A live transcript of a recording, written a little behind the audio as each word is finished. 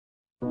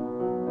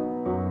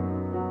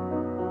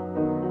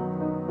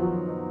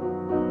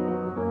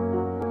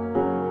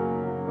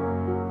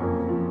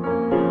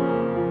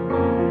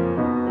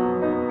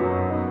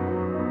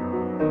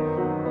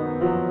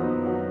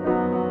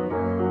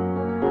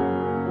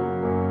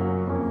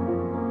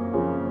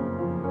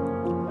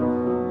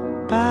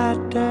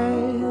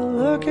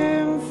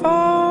looking for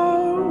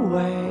a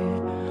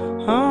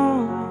way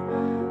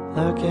home,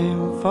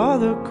 looking for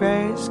the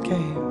great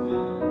escape.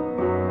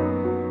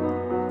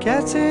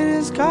 Gets in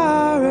his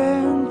car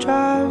and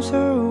drives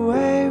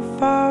away,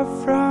 far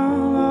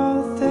from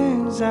all the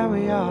things that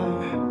we are.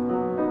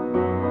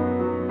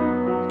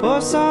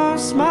 Puts on a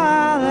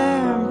smile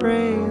and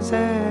breathes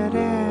it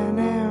in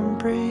and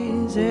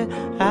breathes it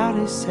out.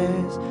 He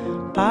says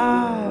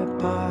bye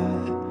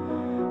bye,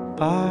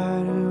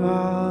 bye to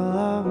all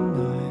of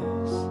noise.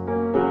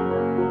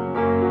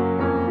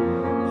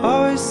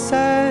 Always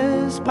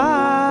says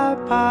bye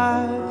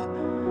bye,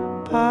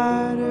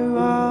 bye to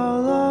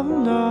all of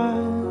noise.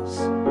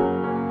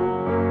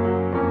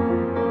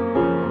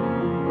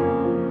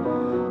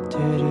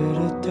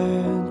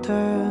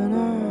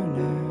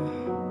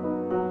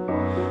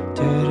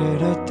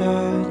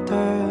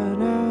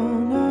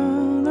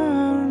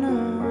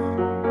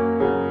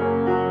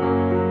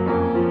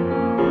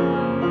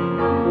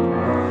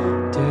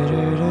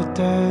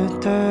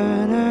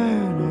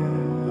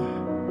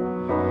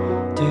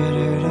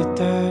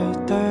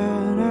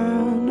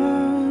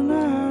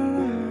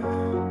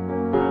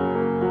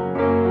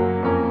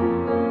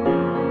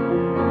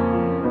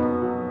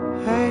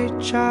 Hey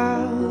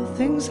child,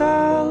 things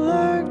are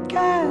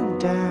looking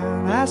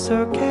down. That's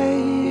okay,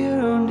 you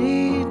don't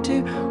need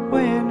to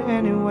win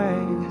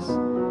anyways.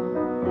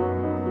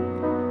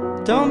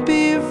 Don't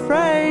be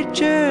afraid,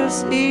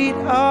 just eat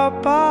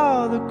up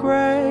all the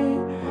gray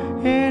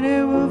and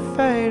it will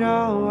fade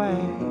all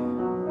away.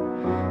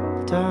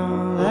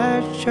 Don't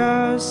let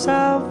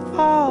yourself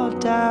fall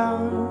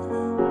down.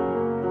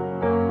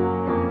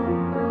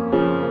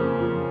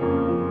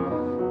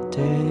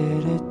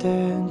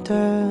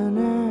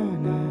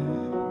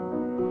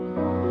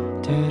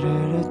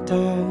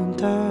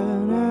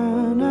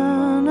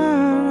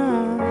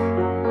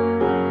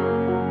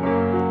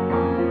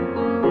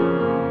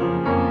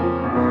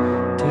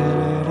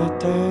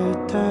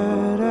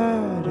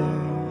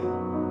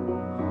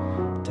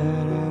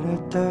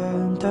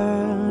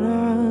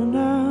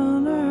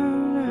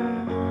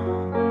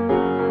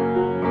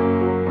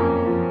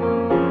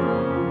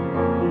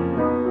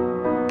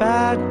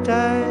 Bad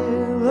day,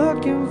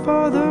 looking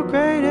for the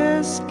great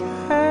escape.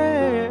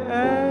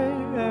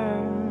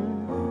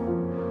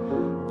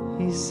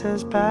 He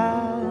says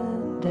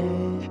bad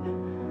day,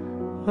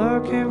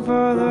 looking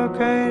for the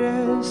great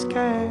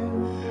escape.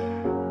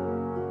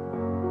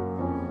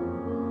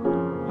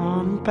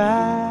 On a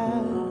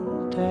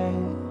bad day,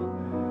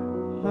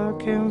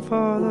 looking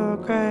for the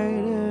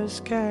great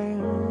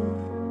escape.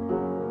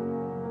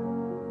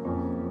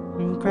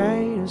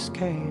 Great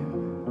escape.